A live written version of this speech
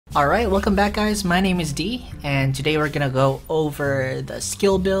Alright, welcome back guys, my name is D, and today we're gonna go over the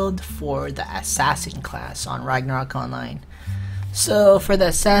skill build for the Assassin class on Ragnarok Online. So for the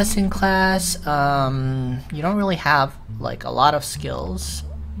Assassin class, you don't really have like a lot of skills.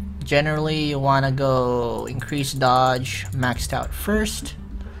 Generally you want to go increase dodge maxed out first,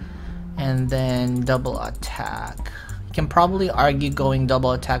 and then double attack. You can probably argue going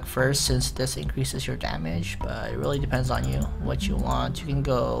double attack first since this increases your damage, but it really depends on you what you want. You can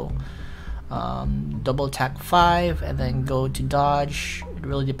go double attack 5 and then go to dodge. It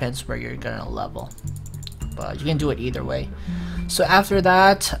really depends where you're gonna level, but you can do it either way. So after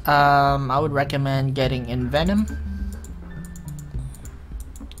that, I would recommend getting Envenom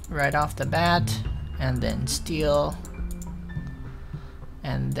right off the bat, and then Steal,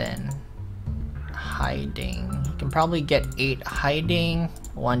 and then Hiding. You can probably get 8 Hiding,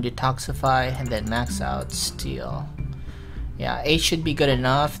 1 Detoxify, and then max out Steal. Yeah, 8 should be good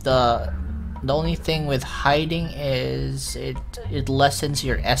enough. The only thing with Hiding is it lessens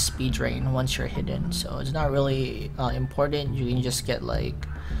your SP drain once you're hidden, so it's not really important. You can just get like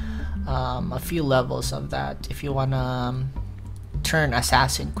a few levels of that if you wanna turn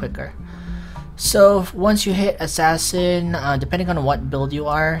Assassin quicker. So once you hit Assassin, depending on what build you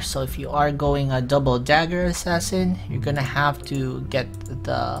are, so if you are going a double dagger Assassin, you're gonna have to get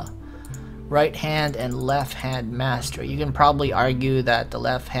the right hand and left hand mastery. You can probably argue that the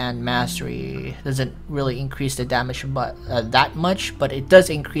left hand mastery doesn't really increase the damage but that much, but it does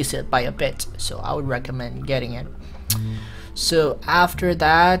increase it by a bit, so I would recommend getting it. So after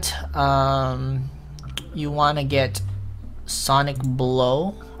that, you want to get Sonic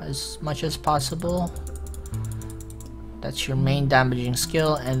Blow as much as possible. That's your main damaging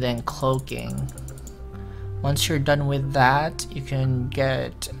skill, and then Cloaking. Once you're done with that, you can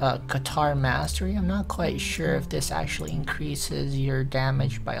get Qatar Mastery. I'm not quite sure if this actually increases your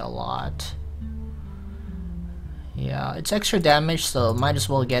damage by a lot. Yeah, it's extra damage, so might as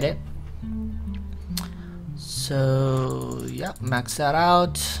well get it. So yeah, max that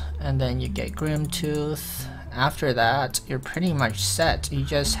out, and then you get Grim Tooth. After that, you're pretty much set. You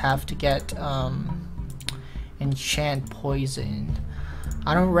just have to get Enchant Poison.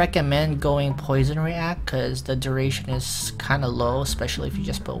 I don't recommend going Poison React because the duration is kind of low, especially if you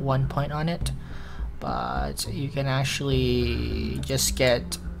just put 1 point on it. But you can actually just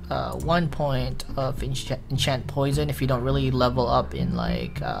get 1 point of Enchant Poison if you don't really level up in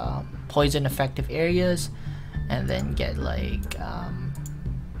like poison effective areas, and then get like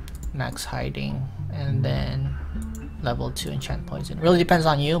max Hiding, and then level 2 enchant poison. Really depends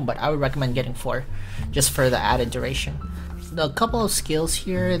on you, but I would recommend getting 4 just for the added duration. The couple of skills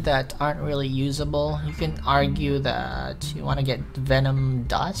here that aren't really usable, you can argue that you want to get Venom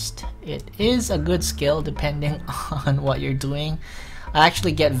Dust. It is a good skill depending on what you're doing. I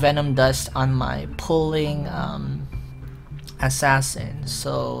actually get Venom Dust on my pulling Assassin,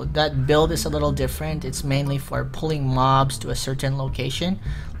 so that build is a little different. It's mainly for pulling mobs to a certain location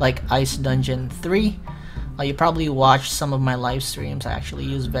like Ice Dungeon 3. You probably watched some of my live streams. I actually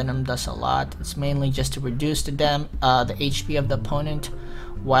use Venom Dust a lot. It's mainly just to reduce the HP of the opponent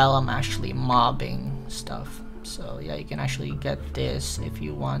while I'm actually mobbing stuff. So yeah, you can actually get this if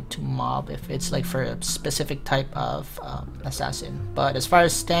you want to mob, if it's like for a specific type of assassin. But as far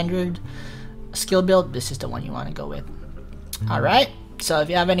as standard skill build, this is the one you want to go with. Alright, so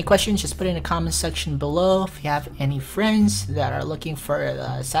if you have any questions, just put it in the comment section below. If you have any friends that are looking for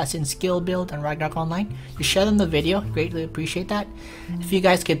the assassin skill build on Ragnarok Online, just share them the video. Greatly appreciate that. If you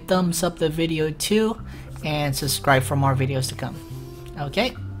guys could thumbs up the video too, and subscribe for more videos to come.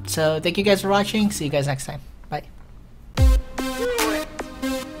 Okay, so thank you guys for watching. See you guys next time.